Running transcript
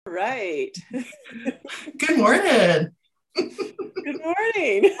Right. Good morning. Good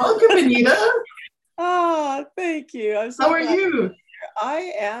morning. Welcome, Anita. Oh, thank you. I'm How so are glad. you?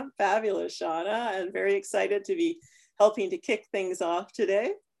 I am fabulous, Shauna, and very excited to be helping to kick things off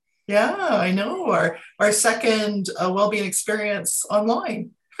today. Yeah, I know. Our second well-being experience online.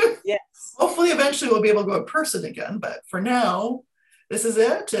 Yes. Hopefully, eventually we'll be able to go in person again. But for now, this is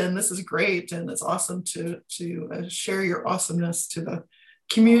it, and this is great, and it's awesome to share your awesomeness to the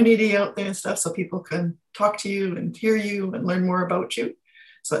community out there and stuff, so people can talk to you and hear you and learn more about you.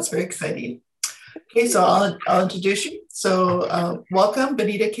 So that's very exciting. Okay, so I'll introduce you. So welcome,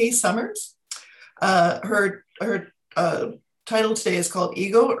 Benita K. Summers. Her title today is called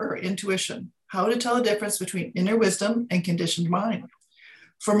Ego or Intuition: How to Tell the Difference Between Inner Wisdom and Conditioned Mind.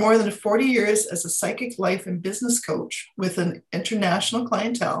 For more than 40 years as a psychic life and business coach with an international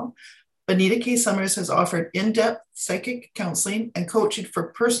clientele, Benita K. Summers has offered in-depth psychic counseling and coaching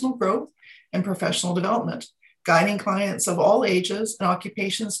for personal growth and professional development, guiding clients of all ages and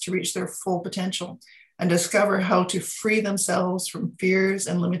occupations to reach their full potential and discover how to free themselves from fears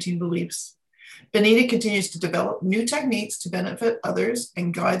and limiting beliefs. Benita continues to develop new techniques to benefit others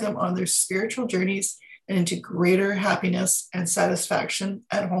and guide them on their spiritual journeys and into greater happiness and satisfaction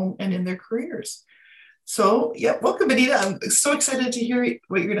at home and in their careers. So, yeah, welcome, Benita. I'm so excited to hear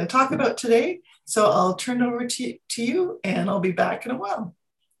what you're going to talk about today. So I'll turn it over to you, and I'll be back in a while.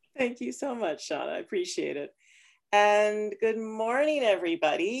 Thank you so much, Shauna. I appreciate it. And good morning,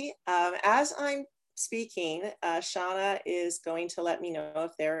 everybody. As I'm speaking, Shauna is going to let me know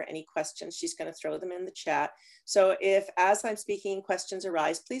if there are any questions. She's going to throw them in the chat. So if, as I'm speaking, questions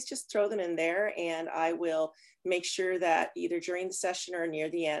arise, please just throw them in there, and I will make sure that either during the session or near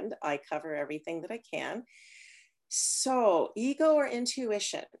the end, I cover everything that I can. So, ego or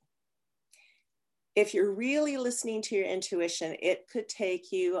intuition? If you're really listening to your intuition, it could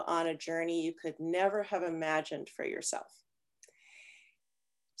take you on a journey you could never have imagined for yourself.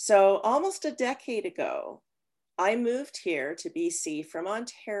 So almost a decade ago, I moved here to BC from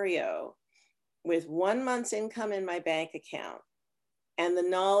Ontario with 1 month's income in my bank account and the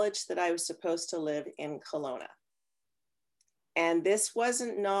knowledge that I was supposed to live in Kelowna. And this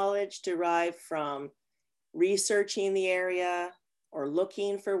wasn't knowledge derived from researching the area or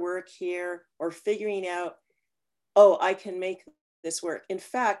looking for work here or figuring out, oh, I can make this work. In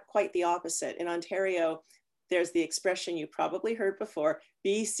fact, quite the opposite. In Ontario, there's the expression you probably heard before,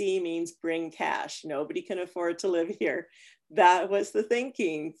 BC means bring cash. Nobody can afford to live here. That was the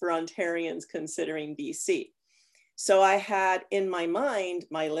thinking for Ontarians considering BC. So I had in my mind,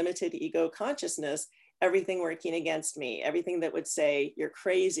 my limited ego consciousness, everything working against me, everything that would say, you're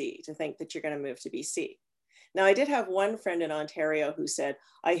crazy to think that you're going to move to BC. Now, I did have one friend in Ontario who said,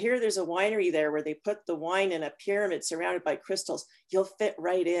 I hear there's a winery there where they put the wine in a pyramid surrounded by crystals. You'll fit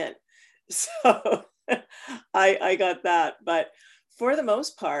right in. So I got that. But for the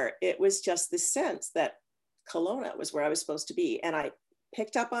most part, it was just the sense that Kelowna was where I was supposed to be. And I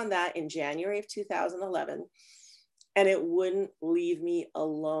picked up on that in January of 2011, and it wouldn't leave me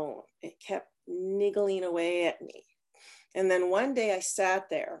alone. It kept niggling away at me. And then one day I sat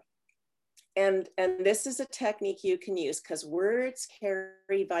there. And this is a technique you can use because words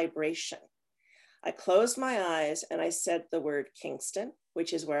carry vibration. I closed my eyes and I said the word Kingston,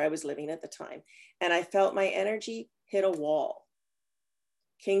 which is where I was living at the time. And I felt my energy hit a wall.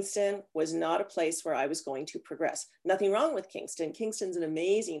 Kingston was not a place where I was going to progress. Nothing wrong with Kingston. Kingston's an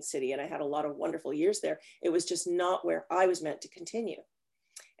amazing city and I had a lot of wonderful years there. It was just not where I was meant to continue.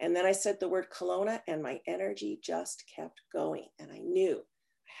 And then I said the word Kelowna and my energy just kept going. And I knew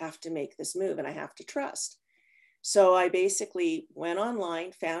I have to make this move and I have to trust. So I basically went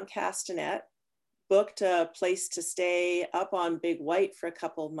online, found Castanet, booked a place to stay up on Big White for a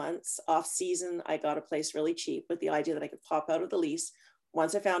couple of months. Off season, I got a place really cheap with the idea that I could pop out of the lease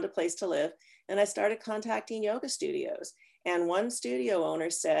once I found a place to live. And I started contacting yoga studios. And one studio owner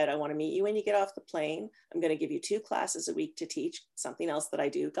said, I want to meet you when you get off the plane. I'm going to give you 2 classes a week to teach, something else that I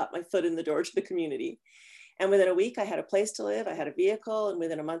do, got my foot in the door to the community. And within a week, I had a place to live, I had a vehicle, and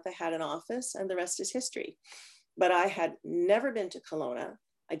within a month, I had an office, and the rest is history. But I had never been to Kelowna.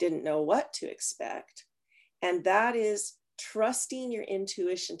 I didn't know what to expect. And that is trusting your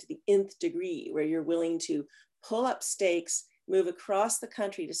intuition to the nth degree, where you're willing to pull up stakes, move across the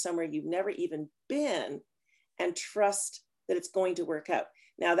country to somewhere you've never even been, and trust that it's going to work out.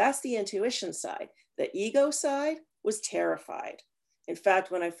 Now, that's the intuition side. The ego side was terrified. In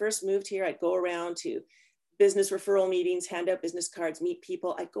fact, when I first moved here, I'd go around to business referral meetings, hand out business cards, meet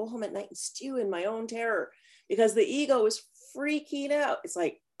people. I'd go home at night and stew in my own terror because the ego was freaking out. It's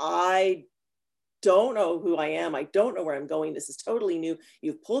like, I don't know who I am. I don't know where I'm going. This is totally new.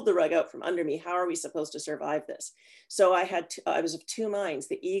 You've pulled the rug out from under me. How are we supposed to survive this? So I was of two minds,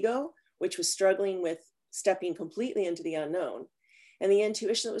 the ego, which was struggling with stepping completely into the unknown, and the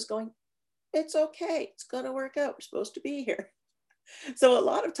intuition that was going, it's okay. It's going to work out. We're supposed to be here. So a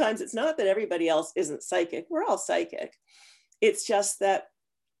lot of times it's not that everybody else isn't psychic. We're all psychic. It's just that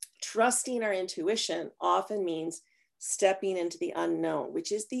trusting our intuition often means stepping into the unknown,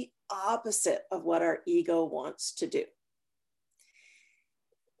 which is the opposite of what our ego wants to do.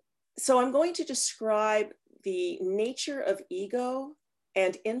 So I'm going to describe the nature of ego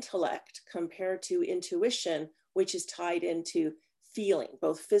and intellect compared to intuition, which is tied into feeling,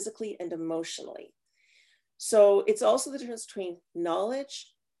 both physically and emotionally. So it's also the difference between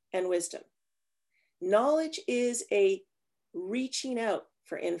knowledge and wisdom. Knowledge is a reaching out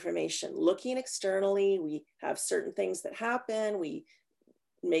for information, looking externally. We have certain things that happen. We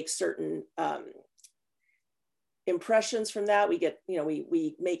make certain impressions from that. We get,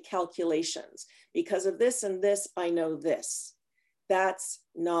 we make calculations. Because of this and this, I know this. That's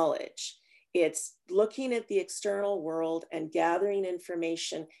knowledge. It's looking at the external world and gathering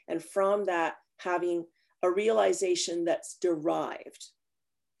information, and from that having a realization that's derived.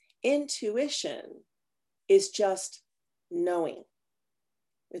 Intuition is just knowing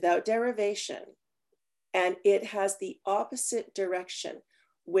without derivation. And it has the opposite direction.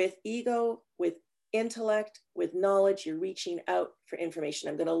 With ego, with intellect, with knowledge, you're reaching out for information.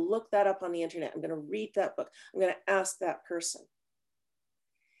 I'm going to look that up on the internet. I'm going to read that book. I'm going to ask that person.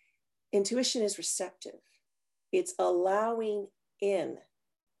 Intuition is receptive. It's allowing in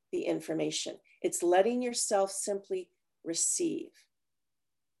the information. It's letting yourself simply receive.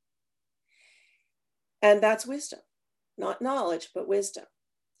 And that's wisdom, not knowledge, but wisdom.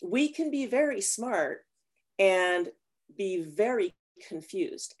 We can be very smart and be very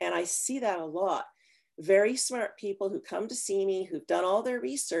confused. And I see that a lot. Very smart people who come to see me, who've done all their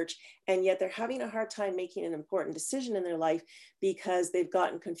research, and yet they're having a hard time making an important decision in their life because they've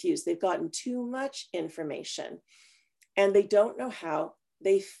gotten confused. They've gotten too much information and they don't know how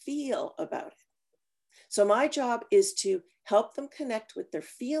they feel about it. So my job is to help them connect with their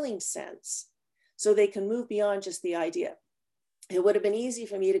feeling sense so they can move beyond just the idea. It would have been easy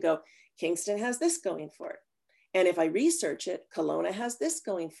for me to go, Kingston has this going for it. And if I research it, Kelowna has this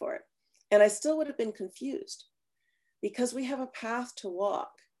going for it. And I still would have been confused because we have a path to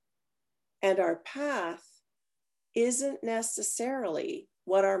walk. And our path isn't necessarily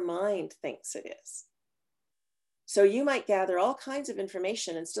what our mind thinks it is. So you might gather all kinds of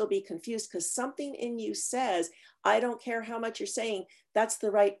information and still be confused because something in you says, I don't care how much you're saying, that's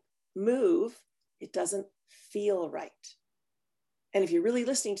the right move. It doesn't feel right. And if you're really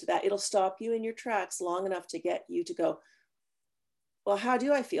listening to that, it'll stop you in your tracks long enough to get you to go, well, how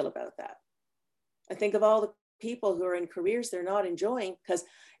do I feel about that? I think of all the people who are in careers they're not enjoying because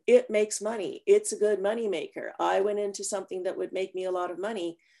it makes money. It's a good money maker. I went into something that would make me a lot of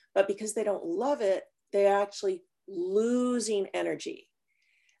money, but because they don't love it, they're actually losing energy.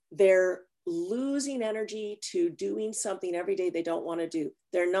 They're losing energy to doing something every day they don't want to do.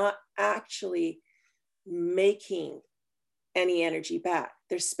 They're not actually making any energy back.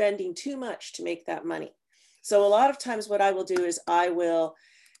 They're spending too much to make that money. So a lot of times what I will do is I will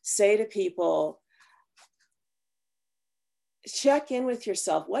say to people, check in with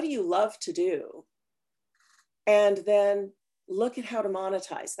yourself. What do you love to do? And then look at how to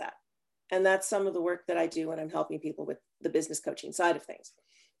monetize that. And that's some of the work that I do when I'm helping people with the business coaching side of things.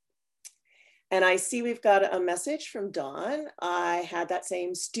 And I see we've got a message from Dawn. I had that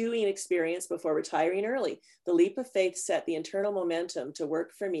same stewing experience before retiring early. The leap of faith set the internal momentum to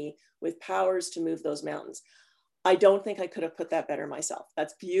work for me with powers to move those mountains. I don't think I could have put that better myself.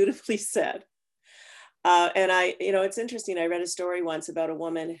 That's beautifully said. And it's interesting. I read a story once about a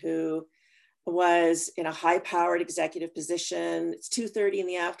woman who was in a high-powered executive position. It's 2:30 in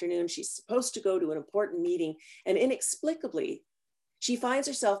the afternoon. She's supposed to go to an important meeting. And inexplicably, she finds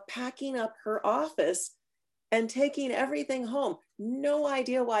herself packing up her office and taking everything home. No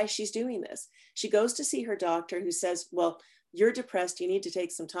idea why she's doing this. She goes to see her doctor who says, well, you're depressed. You need to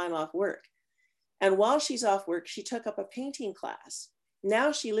take some time off work. And while she's off work, she took up a painting class.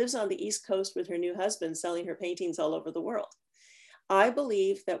 Now she lives on the East Coast with her new husband, selling her paintings all over the world. I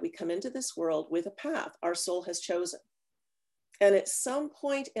believe that we come into this world with a path our soul has chosen. And at some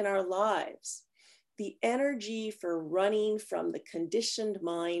point in our lives, the energy for running from the conditioned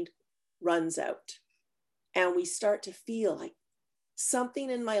mind runs out. And we start to feel like something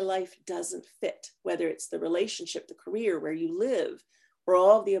in my life doesn't fit, whether it's the relationship, the career, where you live, or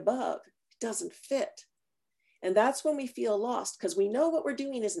all of the above, it doesn't fit. And that's when we feel lost, because we know what we're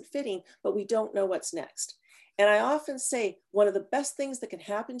doing isn't fitting, but we don't know what's next. And I often say one of the best things that can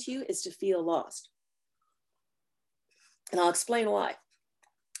happen to you is to feel lost. And I'll explain why.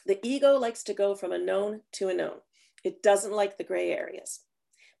 The ego likes to go from a known to a known. It doesn't like the gray areas.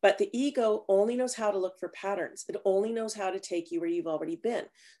 But the ego only knows how to look for patterns. It only knows how to take you where you've already been.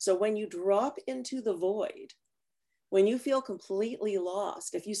 So when you drop into the void, when you feel completely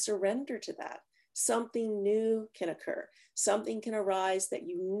lost, if you surrender to that, something new can occur. Something can arise that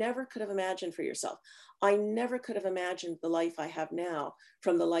you never could have imagined for yourself. I never could have imagined the life I have now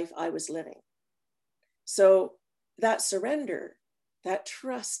from the life I was living. So that surrender, that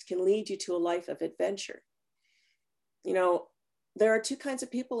trust can lead you to a life of adventure. You know, there are two kinds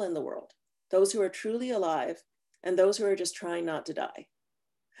of people in the world, those who are truly alive and those who are just trying not to die.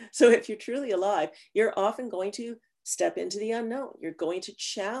 So if you're truly alive, you're often going to step into the unknown. You're going to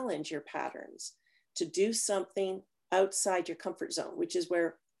challenge your patterns to do something outside your comfort zone, which is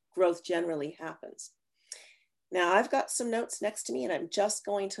where growth generally happens. Now, I've got some notes next to me, and I'm just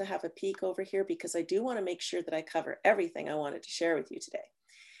going to have a peek over here because I do want to make sure that I cover everything I wanted to share with you today.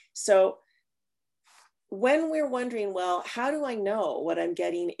 So when we're wondering, well, how do I know what I'm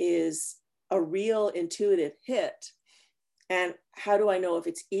getting is a real intuitive hit? And how do I know if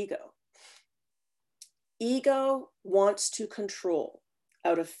it's ego? Ego wants to control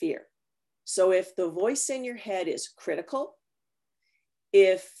out of fear. So if the voice in your head is critical,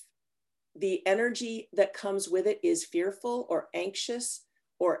 if the energy that comes with it is fearful or anxious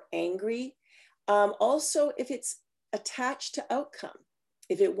or angry, also if it's attached to outcome,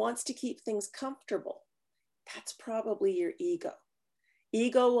 if it wants to keep things comfortable, that's probably your ego.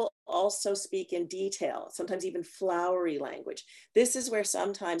 Ego will also speak in detail, sometimes even flowery language. This is where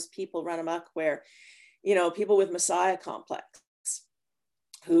sometimes people run amok, where, you know, people with Messiah complex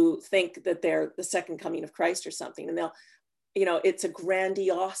who think that they're the second coming of Christ or something, and they'll, you know, it's a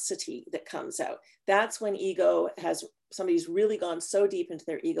grandiosity that comes out. That's when ego has, somebody's really gone so deep into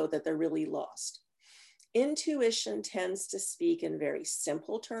their ego that they're really lost. Intuition tends to speak in very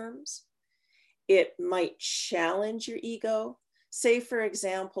simple terms. It might challenge your ego. Say, for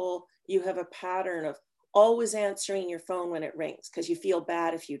example, you have a pattern of always answering your phone when it rings because you feel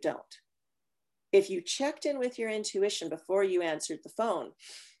bad if you don't. If you checked in with your intuition before you answered the phone,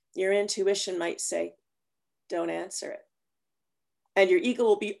 your intuition might say, don't answer it. And your ego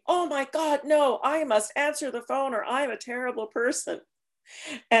will be, oh my God, no, I must answer the phone or I'm a terrible person.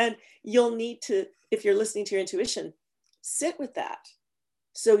 And you'll need to, if you're listening to your intuition, sit with that.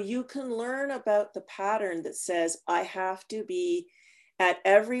 So you can learn about the pattern that says, I have to be at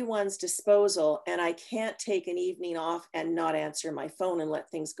everyone's disposal and I can't take an evening off and not answer my phone and let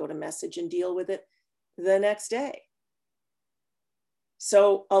things go to message and deal with it the next day.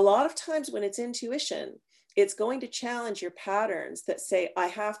 So a lot of times when it's intuition, it's going to challenge your patterns that say, I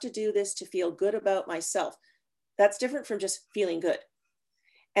have to do this to feel good about myself. That's different from just feeling good.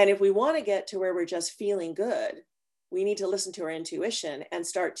 And if we want to get to where we're just feeling good, we need to listen to our intuition and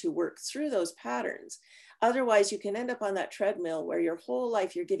start to work through those patterns. Otherwise, you can end up on that treadmill where your whole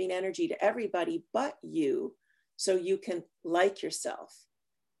life you're giving energy to everybody but you, so you can like yourself.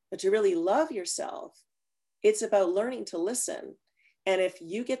 But to really love yourself, it's about learning to listen. And if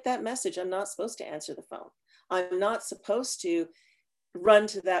you get that message, I'm not supposed to answer the phone. I'm not supposed to run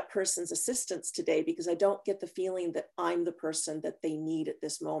to that person's assistance today because I don't get the feeling that I'm the person that they need at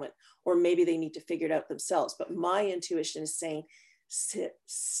this moment, or maybe they need to figure it out themselves. But my intuition is saying, sit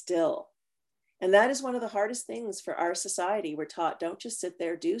still. And that is one of the hardest things for our society. We're taught, don't just sit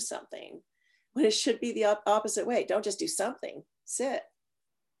there, do something, when it should be the opposite way. Don't just do something, sit.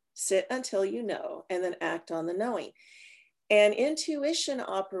 Sit until you know, and then act on the knowing. And intuition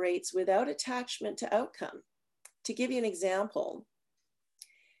operates without attachment to outcome. To give you an example,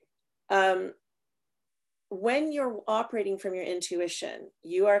 when you're operating from your intuition,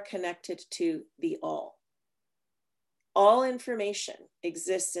 you are connected to the all. All information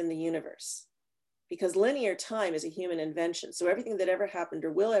exists in the universe because linear time is a human invention. So everything that ever happened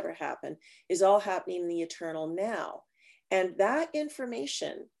or will ever happen is all happening in the eternal now. And that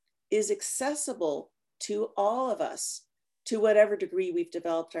information is accessible to all of us to whatever degree we've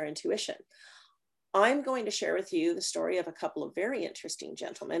developed our intuition. I'm going to share with you the story of a couple of very interesting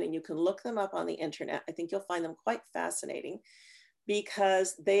gentlemen, and you can look them up on the internet. I think you'll find them quite fascinating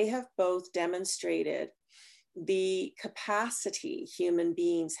because they have both demonstrated the capacity human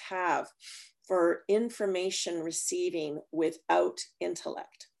beings have for information receiving without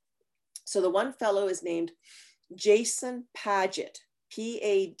intellect. So the one fellow is named Jason Paget,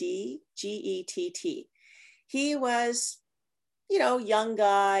 P-A-D-G-E-T-T. He was, young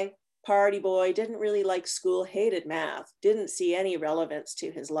guy, party boy, didn't really like school, hated math, didn't see any relevance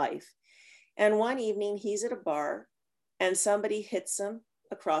to his life. And one evening he's at a bar and somebody hits him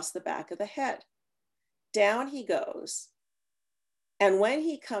across the back of the head. Down he goes. And when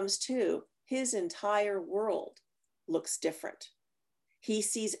he comes to, his entire world looks different. He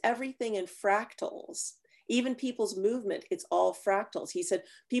sees everything in fractals. Even people's movement, it's all fractals. He said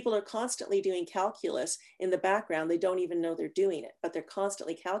people are constantly doing calculus in the background. They don't even know they're doing it, but they're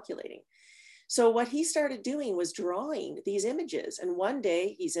constantly calculating. So what he started doing was drawing these images. And one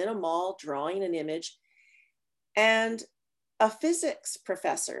day he's in a mall drawing an image, and a physics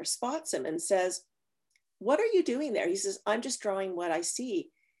professor spots him and says, "What are you doing there?" He says, "I'm just drawing what I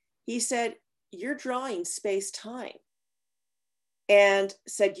see." He said, "You're drawing space-time." And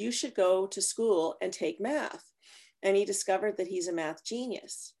said, "You should go to school and take math." And he discovered that he's a math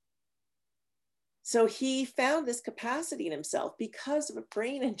genius. So he found this capacity in himself because of a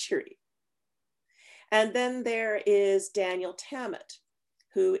brain injury. And then there is Daniel Tammet,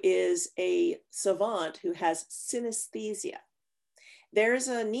 who is a savant who has synesthesia. There's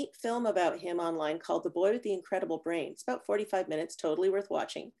a neat film about him online called The Boy with the Incredible Brain. It's about 45 minutes, totally worth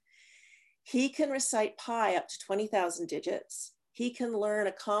watching. He can recite pi up to 20,000 digits. He can learn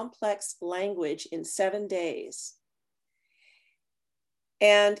a complex language in 7 days.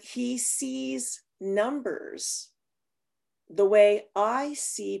 And he sees numbers the way I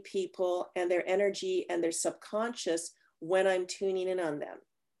see people and their energy and their subconscious when I'm tuning in on them.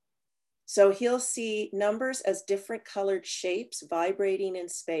 So he'll see numbers as different colored shapes vibrating in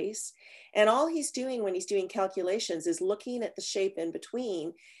space. And all he's doing when he's doing calculations is looking at the shape in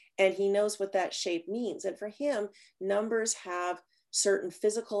between, and he knows what that shape means. And for him, numbers have certain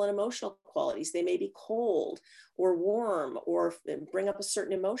physical and emotional qualities. They may be cold or warm or bring up a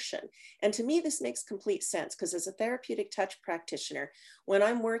certain emotion. And to me, this makes complete sense, because as a therapeutic touch practitioner, when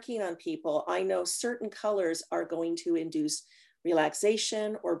I'm working on people, I know certain colors are going to induce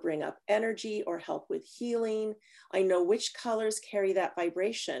relaxation or bring up energy or help with healing. I know which colors carry that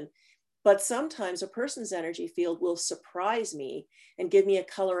vibration. But sometimes a person's energy field will surprise me and give me a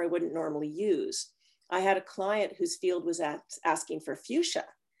color I wouldn't normally use. I had a client whose field was asking for fuchsia.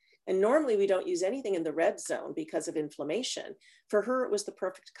 And normally we don't use anything in the red zone because of inflammation. For her, it was the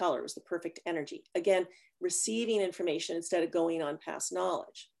perfect color, it was the perfect energy. Again, receiving information instead of going on past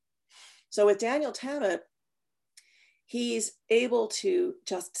knowledge. So with Daniel Tammet, he's able to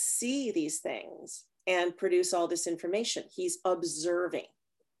just see these things and produce all this information. He's observing.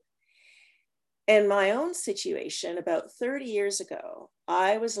 In my own situation, about 30 years ago,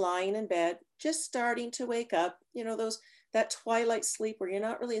 I was lying in bed, just starting to wake up, that twilight sleep where you're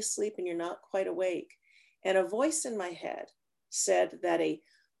not really asleep and you're not quite awake. And a voice in my head said that a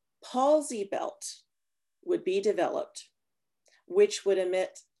palsy belt would be developed, which would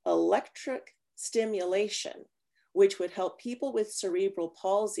emit electric stimulation, which would help people with cerebral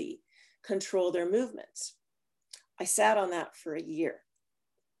palsy control their movements. I sat on that for a year,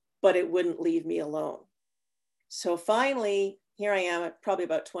 but it wouldn't leave me alone. So finally, here I am, probably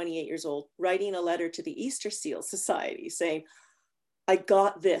about 28 years old, writing a letter to the Easter Seal Society saying, I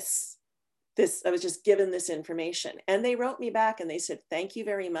got this, I was just given this information. And they wrote me back and they said, thank you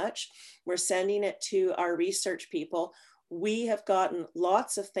very much. We're sending it to our research people. We have gotten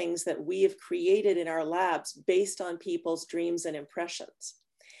lots of things that we have created in our labs based on people's dreams and impressions.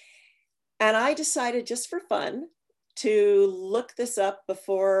 And I decided, just for fun, to look this up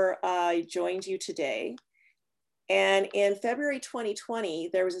before I joined you today. And in February 2020,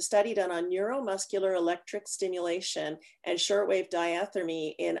 there was a study done on neuromuscular electric stimulation and shortwave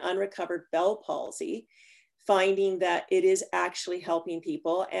diathermy in unrecovered Bell palsy, finding that it is actually helping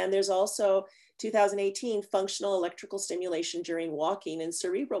people. And there's also 2018 functional electrical stimulation during walking in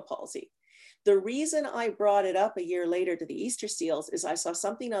cerebral palsy. The reason I brought it up a year later to the Easter Seals is I saw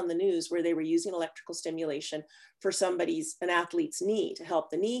something on the news where they were using electrical stimulation for an athlete's knee to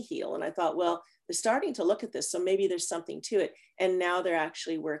help the knee heal. And I thought, well, they're starting to look at this, so maybe there's something to it. And now they're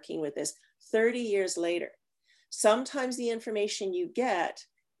actually working with this 30 years later. Sometimes the information you get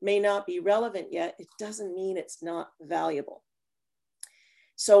may not be relevant yet. It doesn't mean it's not valuable.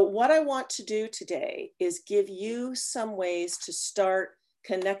 So what I want to do today is give you some ways to start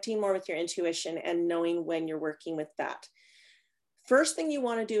connecting more with your intuition and knowing when you're working with that. First thing you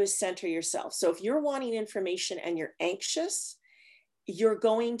want to do is center yourself. So if you're wanting information and you're anxious, you're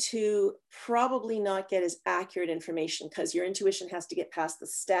going to probably not get as accurate information because your intuition has to get past the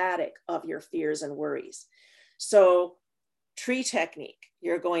static of your fears and worries. So tree technique,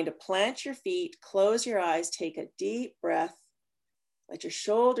 you're going to plant your feet, close your eyes, take a deep breath, let your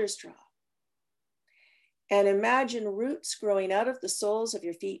shoulders drop. And imagine roots growing out of the soles of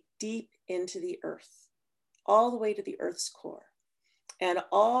your feet deep into the earth, all the way to the earth's core. And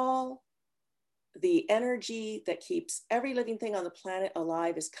all the energy that keeps every living thing on the planet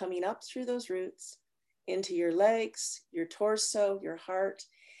alive is coming up through those roots into your legs, your torso, your heart.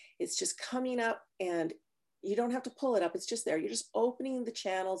 It's just coming up, and you don't have to pull it up. It's just there. You're just opening the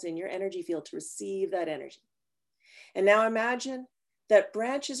channels in your energy field to receive that energy. And now imagine that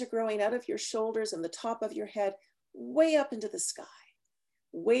branches are growing out of your shoulders and the top of your head, way up into the sky,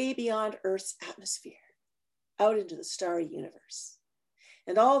 way beyond Earth's atmosphere, out into the starry universe.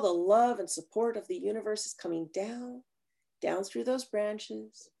 And all the love and support of the universe is coming down, down through those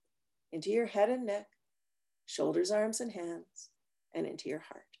branches, into your head and neck, shoulders, arms, and hands, and into your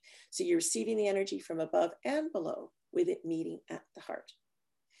heart. So you're receiving the energy from above and below, with it meeting at the heart.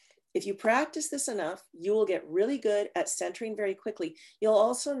 If you practice this enough, you will get really good at centering very quickly. You'll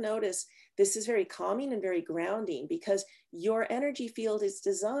also notice this is very calming and very grounding, because your energy field is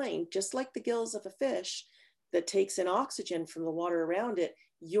designed just like the gills of a fish that takes in oxygen from the water around it.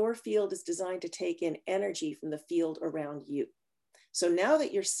 Your field is designed to take in energy from the field around you. So now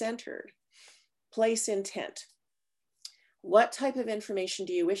that you're centered, place intent. What type of information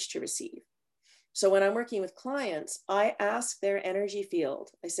do you wish to receive? So when I'm working with clients, I ask their energy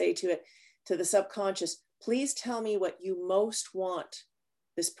field. I say to it, to the subconscious, please tell me what you most want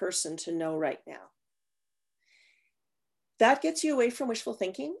this person to know right now. That gets you away from wishful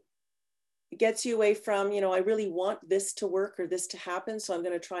thinking. It gets you away from, I really want this to work or this to happen, so I'm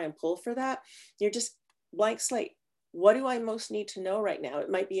going to try and pull for that. You're just blank slate. What do I most need to know right now? It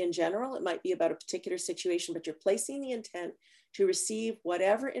might be in general, it might be about a particular situation, but you're placing the intent to receive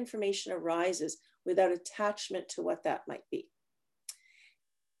whatever information arises without attachment to what that might be.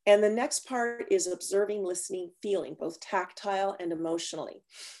 And the next part is observing, listening, feeling, both tactile and emotionally.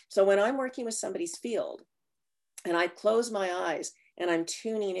 So when I'm working with somebody's field and I close my eyes and I'm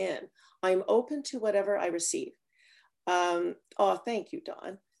tuning in, I'm open to whatever I receive. Thank you,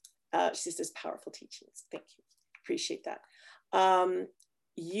 Dawn. She says powerful teachings. Thank you. Appreciate that.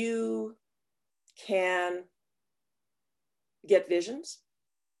 You can get visions.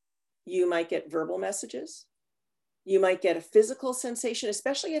 You might get verbal messages. You might get a physical sensation,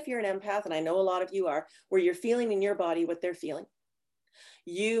 especially if you're an empath, and I know a lot of you are, where you're feeling in your body what they're feeling.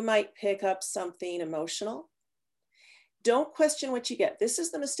 You might pick up something emotional. Don't question what you get. This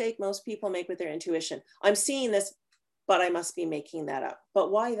is the mistake most people make with their intuition. I'm seeing this, but I must be making that up.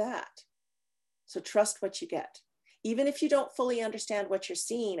 But why that? So trust what you get. Even if you don't fully understand what you're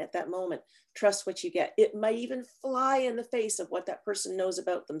seeing at that moment, trust what you get. It might even fly in the face of what that person knows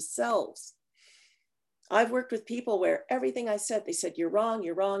about themselves. I've worked with people where everything I said, they said, you're wrong,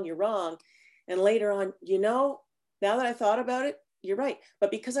 you're wrong, you're wrong. And later on, now that I thought about it, you're right. But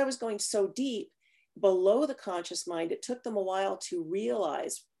because I was going so deep below the conscious mind, it took them a while to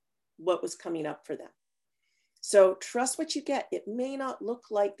realize what was coming up for them. So trust what you get. It may not look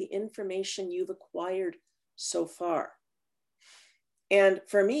like the information you've acquired so far. And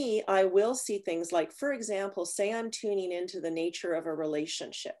for me, I will see things like, for example, say I'm tuning into the nature of a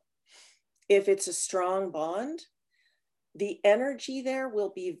relationship. If it's a strong bond, the energy there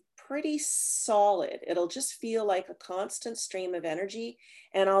will be pretty solid. It'll just feel like a constant stream of energy.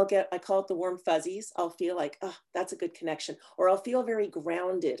 And I call it the warm fuzzies. I'll feel like, that's a good connection. Or I'll feel very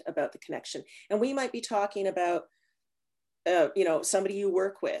grounded about the connection. And we might be talking about somebody you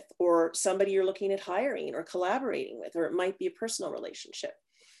work with, or somebody you're looking at hiring or collaborating with, or it might be a personal relationship.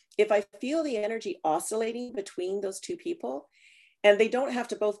 If I feel the energy oscillating between those two people, and they don't have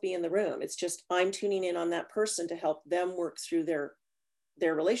to both be in the room, it's just I'm tuning in on that person to help them work through their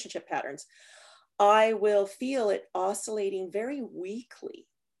relationship patterns, I will feel it oscillating very weakly.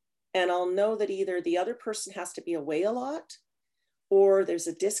 And I'll know that either the other person has to be away a lot, or there's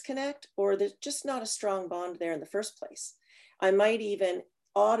a disconnect, or there's just not a strong bond there in the first place. I might even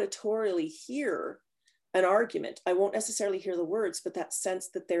auditorily hear an argument. I won't necessarily hear the words, but that sense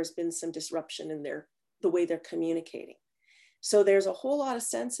that there's been some disruption in the way they're communicating. So there's a whole lot of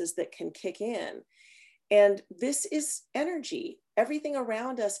senses that can kick in. And this is energy. Everything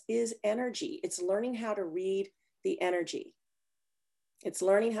around us is energy. It's learning how to read the energy. It's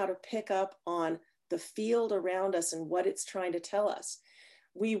learning how to pick up on the field around us and what it's trying to tell us.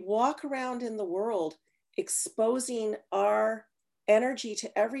 We walk around in the world exposing our energy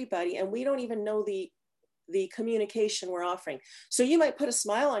to everybody, and we don't even know the communication we're offering. So you might put a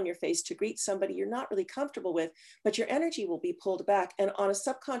smile on your face to greet somebody you're not really comfortable with, but your energy will be pulled back. And on a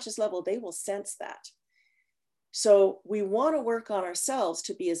subconscious level, they will sense that. So we want to work on ourselves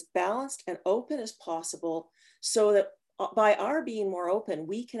to be as balanced and open as possible, so that by our being more open,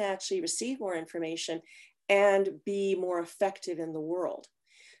 we can actually receive more information and be more effective in the world.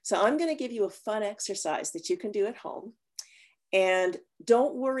 So I'm going to give you a fun exercise that you can do at home. And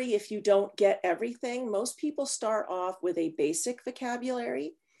don't worry if you don't get everything. Most people start off with a basic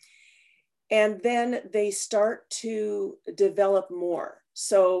vocabulary, and then they start to develop more.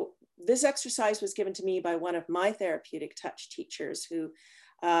 So this exercise was given to me by one of my therapeutic touch teachers who,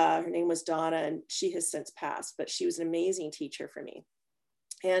 her name was Donna, and she has since passed, but she was an amazing teacher for me.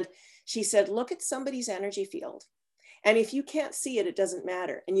 And she said, look at somebody's energy field. And if you can't see it, it doesn't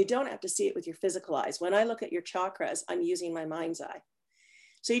matter. And you don't have to see it with your physical eyes. When I look at your chakras, I'm using my mind's eye.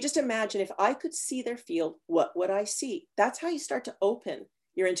 So you just imagine, if I could see their field, what would I see? That's how you start to open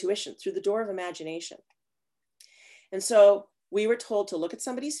your intuition, through the door of imagination. And so we were told to look at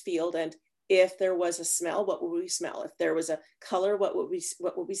somebody's field, and if there was a smell, what would we smell? If there was a color, what would we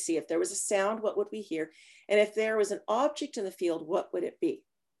see? If there was a sound, what would we hear? And if there was an object in the field, what would it be?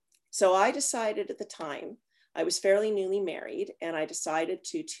 So I decided at the time, I was fairly newly married, and I decided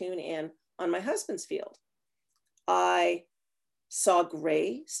to tune in on my husband's field. I saw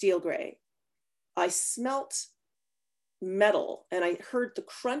gray, steel gray. I smelt metal, and I heard the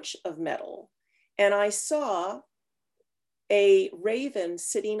crunch of metal, and I saw a raven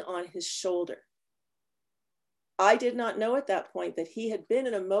sitting on his shoulder. I did not know at that point that he had been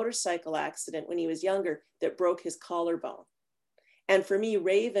in a motorcycle accident when he was younger that broke his collarbone. And for me,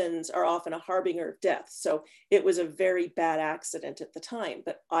 ravens are often a harbinger of death. So it was a very bad accident at the time,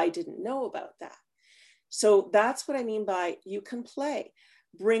 but I didn't know about that. So that's what I mean by you can play.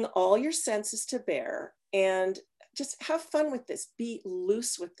 Bring all your senses to bear and just have fun with this. Be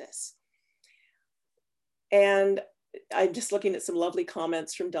loose with this. And I'm just looking at some lovely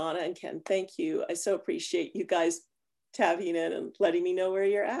comments from Donna and Ken. Thank you. I so appreciate you guys tapping in and letting me know where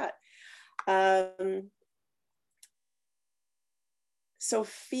you're at. So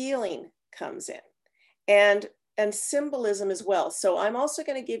feeling comes in, and symbolism as well. So I'm also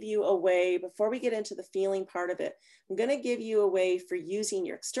going to give you a way, before we get into the feeling part of it, I'm going to give you a way for using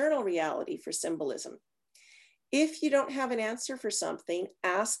your external reality for symbolism. If you don't have an answer for something,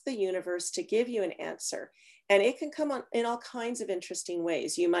 ask the universe to give you an answer. And it can come in all kinds of interesting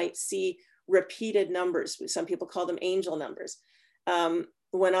ways. You might see repeated numbers. Some people call them angel numbers.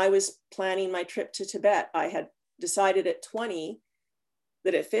 When I was planning my trip to Tibet, I had decided at 20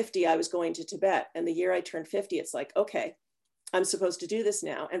 that at 50, I was going to Tibet. And the year I turned 50, it's like, okay, I'm supposed to do this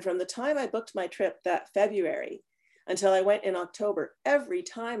now. And from the time I booked my trip that February until I went in October, every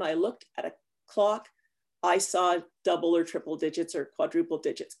time I looked at a clock, I saw double or triple digits or quadruple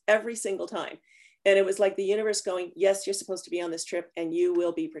digits every single time. And it was like the universe going, yes, you're supposed to be on this trip and you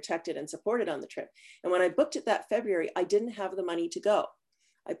will be protected and supported on the trip. And when I booked it that February, I didn't have the money to go.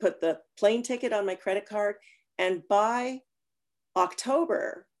 I put the plane ticket on my credit card, and by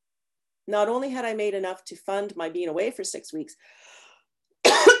October, not only had I made enough to fund my being away for 6 weeks,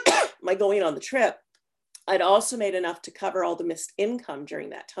 my going on the trip, I'd also made enough to cover all the missed income during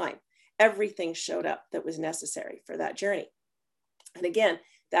that time. Everything showed up that was necessary for that journey. And again,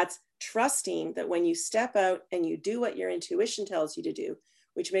 that's trusting that when you step out and you do what your intuition tells you to do,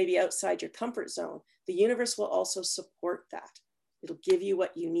 which may be outside your comfort zone, the universe will also support that. It'll give you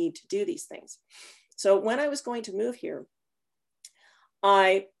what you need to do these things. So when I was going to move here,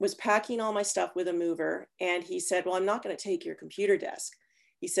 I was packing all my stuff with a mover, and he said, well, I'm not going to take your computer desk.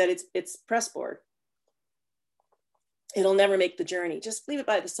 He said, it's press board. It'll never make the journey. Just leave it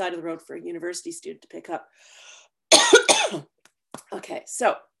by the side of the road for a university student to pick up. Okay,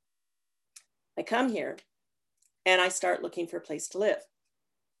 so I come here and I start looking for a place to live.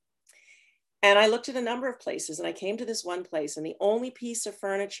 And I looked at a number of places, and I came to this one place, and the only piece of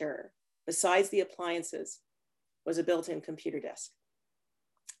furniture besides the appliances was a built-in computer desk.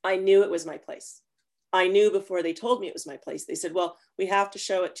 I knew it was my place. I knew before they told me it was my place. They said, well, we have to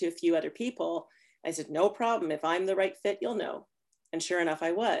show it to a few other people. I said, no problem. If I'm the right fit, you'll know. And sure enough,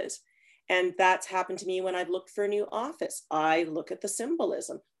 I was. And that's happened to me when I've looked for a new office. I look at the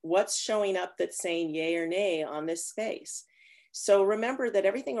symbolism. What's showing up that's saying yay or nay on this space? So remember that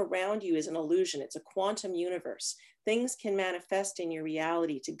everything around you is an illusion. It's a quantum universe. Things can manifest in your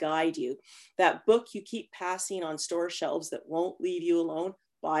reality to guide you. That book you keep passing on store shelves that won't leave you alone,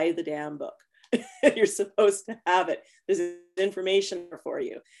 buy the damn book. You're supposed to have it. There's information for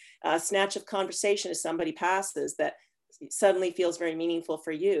you. A snatch of conversation as somebody passes that suddenly feels very meaningful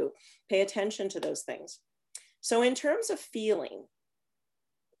for you. Pay attention to those things. So in terms of feeling,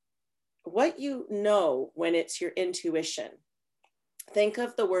 what you know when it's your intuition, think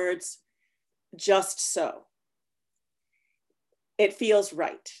of the words, just so. It feels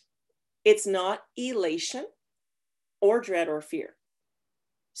right. It's not elation or dread or fear.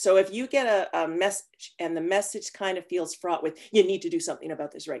 So if you get a message and the message kind of feels fraught with, you need to do something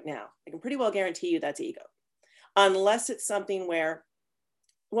about this right now, I can pretty well guarantee you that's ego. Unless it's something where,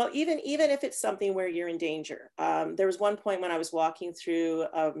 well, even if it's something where you're in danger. There was one point when I was walking through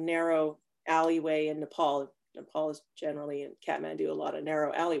a narrow alleyway in Nepal. Nepal is generally, in Kathmandu, a lot of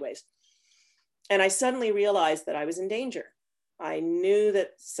narrow alleyways. And I suddenly realized that I was in danger. I knew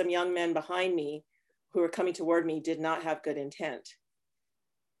that some young men behind me who were coming toward me did not have good intent.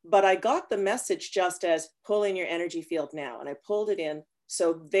 But I got the message just as, pull in your energy field now. And I pulled it in.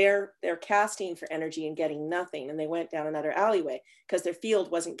 So they're casting for energy and getting nothing. And they went down another alleyway because their field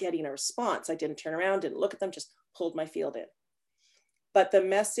wasn't getting a response. I didn't turn around, didn't look at them, just pulled my field in. But the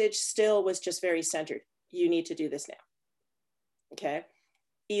message still was just very centered. You need to do this now. Okay.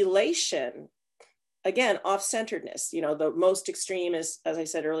 Elation, again, off-centeredness. You know, the most extreme is, as I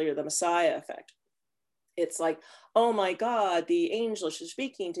said earlier, the Messiah effect. It's like, oh my God, the angels are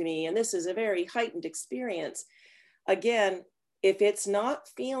speaking to me, and this is a very heightened experience. Again, if it's not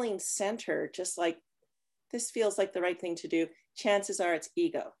feeling centered, just like this feels like the right thing to do, chances are it's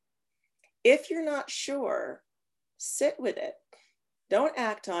ego. If you're not sure, sit with it. Don't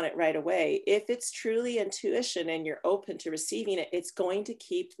act on it right away. If it's truly intuition and you're open to receiving it, it's going to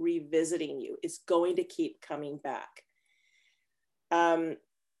keep revisiting you. It's going to keep coming back.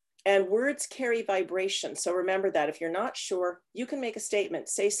 And words carry vibration. So remember that if you're not sure, you can make a statement.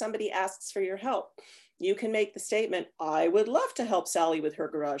 Say somebody asks for your help. You can make the statement, I would love to help Sally with her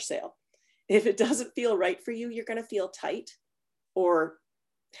garage sale. If it doesn't feel right for you, you're going to feel tight or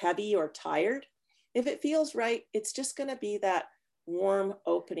heavy or tired. If it feels right, it's just going to be that warm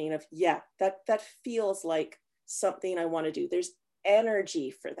opening of, yeah, that feels like something I want to do. There's energy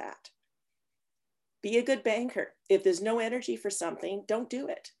for that. Be a good banker. If there's no energy for something, don't do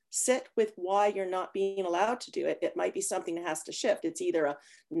it. Sit with why you're not being allowed to do it. It might be something that has to shift. It's either a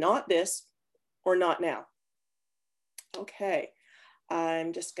not this or not now. Okay.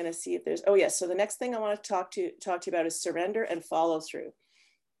 I'm just going to see if there's, oh yes. So the next thing I want to talk to you about is surrender and follow through.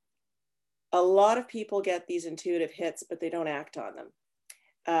 A lot of people get these intuitive hits, but they don't act on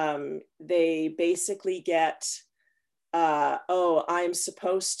them. They basically get, oh, I'm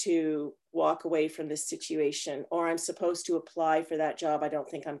supposed to walk away from this situation, or I'm supposed to apply for that job I don't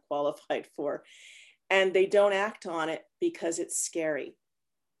think I'm qualified for. And they don't act on it because it's scary.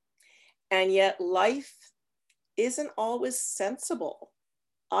 And yet life isn't always sensible.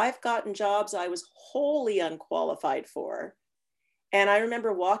 I've gotten jobs I was wholly unqualified for. And I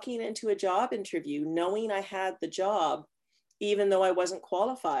remember walking into a job interview knowing I had the job, even though I wasn't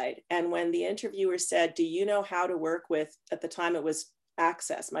qualified. And when the interviewer said, do you know how to work with, at the time it was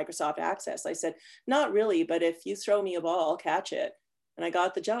Access, Microsoft Access, I said, not really, but if you throw me a ball, I'll catch it. And I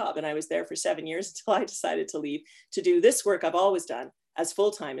got the job, and I was there for 7 years until I decided to leave to do this work I've always done as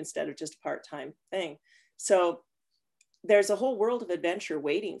full-time instead of just a part-time thing. So there's a whole world of adventure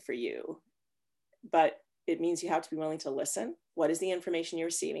waiting for you, but it means you have to be willing to listen. What is the information you're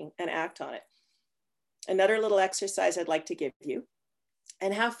receiving, and act on it. Another little exercise I'd like to give you,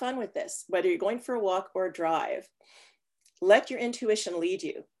 and have fun with this, whether you're going for a walk or a drive, let your intuition lead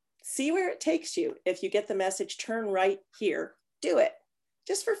you. See where it takes you. If you get the message, turn right here, do it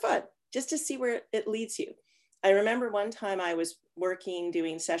just for fun, just to see where it leads you. I remember one time I was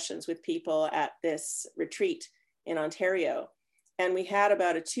doing sessions with people at this retreat in Ontario, and we had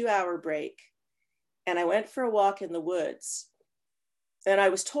about a 2-hour break, and I went for a walk in the woods, and I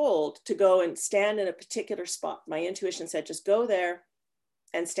was told to go and stand in a particular spot. My intuition said, just go there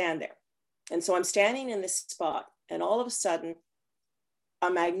and stand there. And so I'm standing in this spot, and all of a sudden,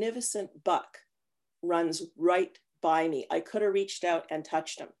 a magnificent buck runs right by me. I could have reached out and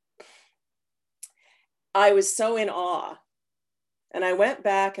touched him. I was so in awe. And I went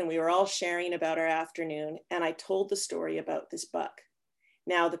back, and we were all sharing about our afternoon, and I told the story about this buck.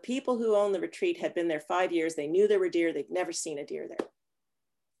 Now, the people who owned the retreat had been there 5 years. They knew there were deer. They'd never seen a deer there.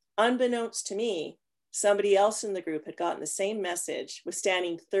 Unbeknownst to me, somebody else in the group had gotten the same message, was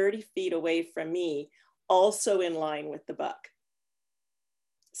standing 30 feet away from me, also in line with the buck.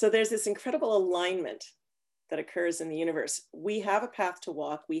 So there's this incredible alignment that occurs in the universe. We have a path to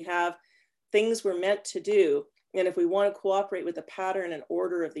walk. We have things we're meant to do. And if we want to cooperate with the pattern and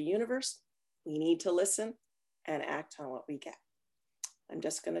order of the universe, we need to listen and act on what we get. I'm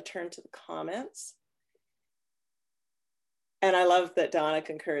just going to turn to the comments. And I love that Donna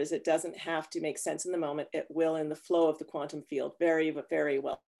concurs. It doesn't have to make sense in the moment. It will in the flow of the quantum field. Very, very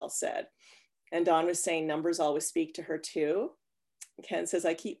well said. And Dawn was saying numbers always speak to her too. Ken says,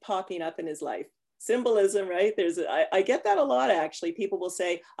 I keep popping up in his life. Symbolism, right? I get that a lot, actually. People will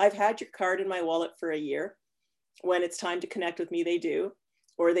say, I've had your card in my wallet for a year. When it's time to connect with me, they do.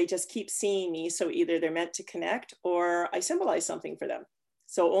 or they just keep seeing me. So either they're meant to connect or I symbolize something for them.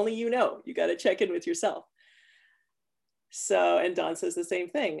 So only you know, you got to check in with yourself. So, and Don says the same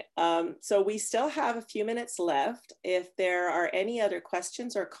thing. So we still have a few minutes left. If there are any other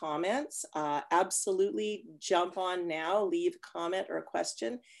questions or comments, absolutely jump on now, leave a comment or a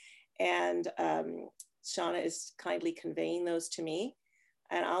question. And Shauna is kindly conveying those to me,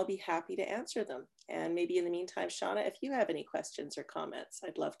 and I'll be happy to answer them. And maybe in the meantime, Shauna, if you have any questions or comments,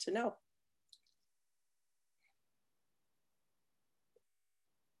 I'd love to know.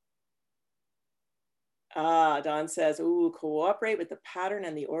 Don says, ooh, cooperate with the pattern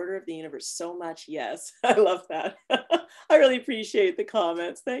and the order of the universe so much. Yes, I love that. I really appreciate the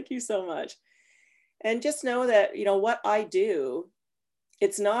comments. Thank you so much. And just know that, you know, what I do,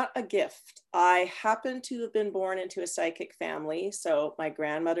 it's not a gift. I happen to have been born into a psychic family. So my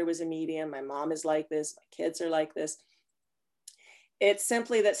grandmother was a medium. My mom is like this. My kids are like this. It's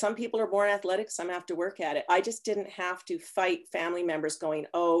simply that some people are born athletic, some have to work at it. I just didn't have to fight family members going,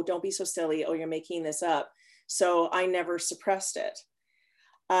 oh, don't be so silly. Oh, you're making this up. So I never suppressed it.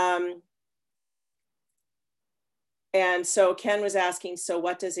 And so Ken was asking, so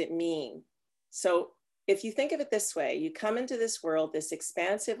what does it mean? So if you think of it this way, you come into this world, this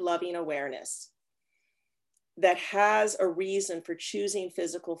expansive, loving awareness that has a reason for choosing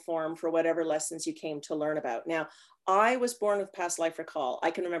physical form for whatever lessons you came to learn about. Now, I was born with past life recall.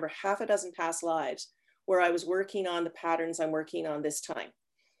 I can remember half a dozen past lives where I was working on the patterns I'm working on this time.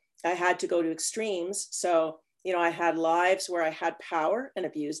 I had to go to extremes. So, you know, I had lives where I had power and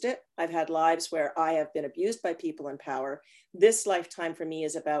abused it. I've had lives where I have been abused by people in power. This lifetime for me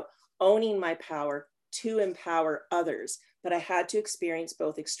is about owning my power to empower others. But I had to experience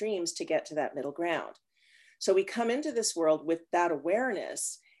both extremes to get to that middle ground. So we come into this world with that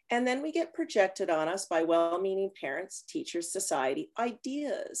awareness, and then we get projected on us by well-meaning parents, teachers, society,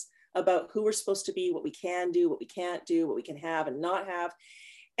 ideas about who we're supposed to be, what we can do, what we can't do, what we can have and not have.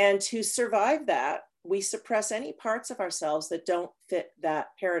 And to survive that, we suppress any parts of ourselves that don't fit that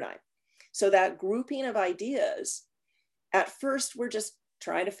paradigm. So that grouping of ideas, at first, we're just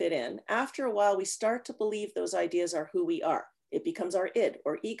trying to fit in. After a while, we start to believe those ideas are who we are. It becomes our id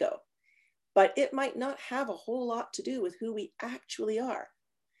or ego. But it might not have a whole lot to do with who we actually are.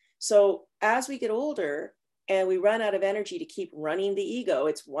 So as we get older and we run out of energy to keep running the ego,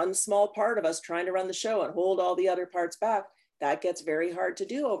 it's one small part of us trying to run the show and hold all the other parts back. That gets very hard to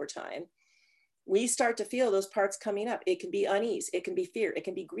do over time. We start to feel those parts coming up. It can be unease, it can be fear, it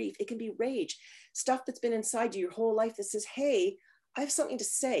can be grief, it can be rage, stuff that's been inside you your whole life that says, hey, I have something to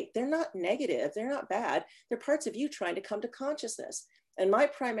say. They're not negative, they're not bad. They're parts of you trying to come to consciousness. And my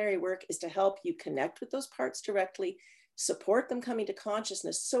primary work is to help you connect with those parts directly, support them coming to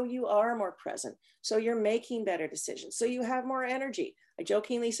consciousness so you are more present, so you're making better decisions, so you have more energy. I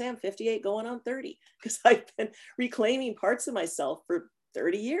jokingly say I'm 58 going on 30 because I've been reclaiming parts of myself for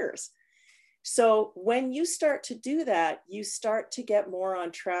 30 years. So when you start to do that, you start to get more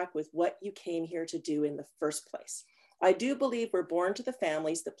on track with what you came here to do in the first place. I do believe we're born to the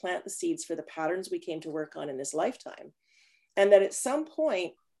families that plant the seeds for the patterns we came to work on in this lifetime. And that at some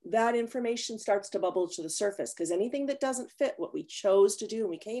point, that information starts to bubble to the surface because anything that doesn't fit what we chose to do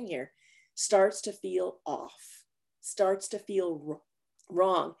when we came here starts to feel off, starts to feel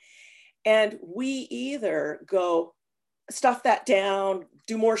wrong. And we either go stuff that down,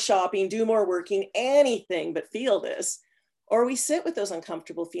 do more shopping, do more working, anything but feel this, or we sit with those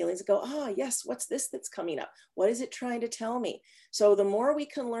uncomfortable feelings and go, ah, yes, what's this that's coming up? What is it trying to tell me? So the more we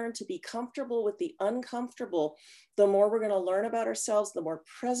can learn to be comfortable with the uncomfortable, the more we're going to learn about ourselves, the more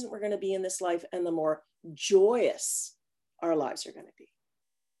present we're going to be in this life, and the more joyous our lives are going to be.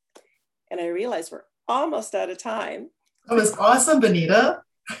 And I realize we're almost out of time. That was awesome, Benita.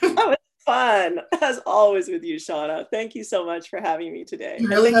 That was fun, as always, with you, Shauna. Thank you so much for having me today. You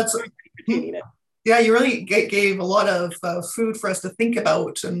really had some, for tuning in. Yeah, you really gave a lot of food for us to think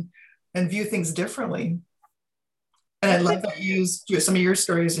about and view things differently. And I love that you used some of your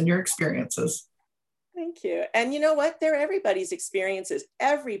stories and your experiences. Thank you. And you know what? They're everybody's experiences.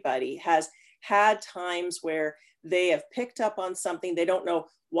 Everybody has had times where they have picked up on something. They don't know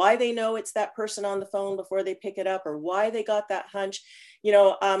why they know it's that person on the phone before they pick it up or why they got that hunch. You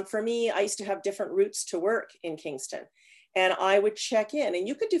know, for me, I used to have different routes to work in Kingston. And I would check in, and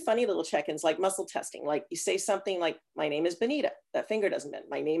you could do funny little check-ins like muscle testing. Like you say something like, my name is Benita, that finger doesn't bend.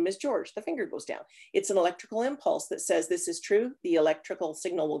 My name is George, the finger goes down. It's an electrical impulse that says this is true. The electrical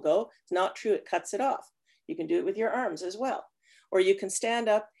signal will go. It's not true, it cuts it off. You can do it with your arms as well. Or you can stand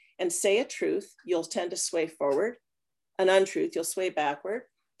up and say a truth. You'll tend to sway forward. An untruth, you'll sway backward.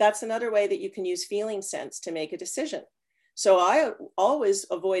 That's another way that you can use feeling sense to make a decision. So I always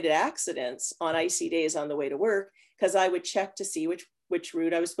avoided accidents on icy days on the way to work because I would check to see which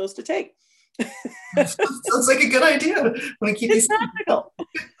route I was supposed to take. Sounds like a good idea. Want to keep It's these practical.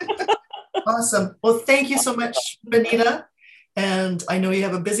 awesome. Well, thank you so much, Benita. And I know you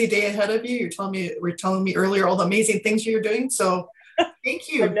have a busy day ahead of you. We're telling me earlier all the amazing things you're doing. So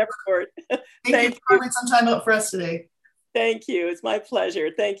thank you. I'm never bored. Thank you for carving some time out for us today. Thank you. It's my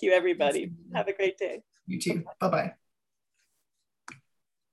pleasure. Thank you, everybody. Have a great day. You too. Bye-bye.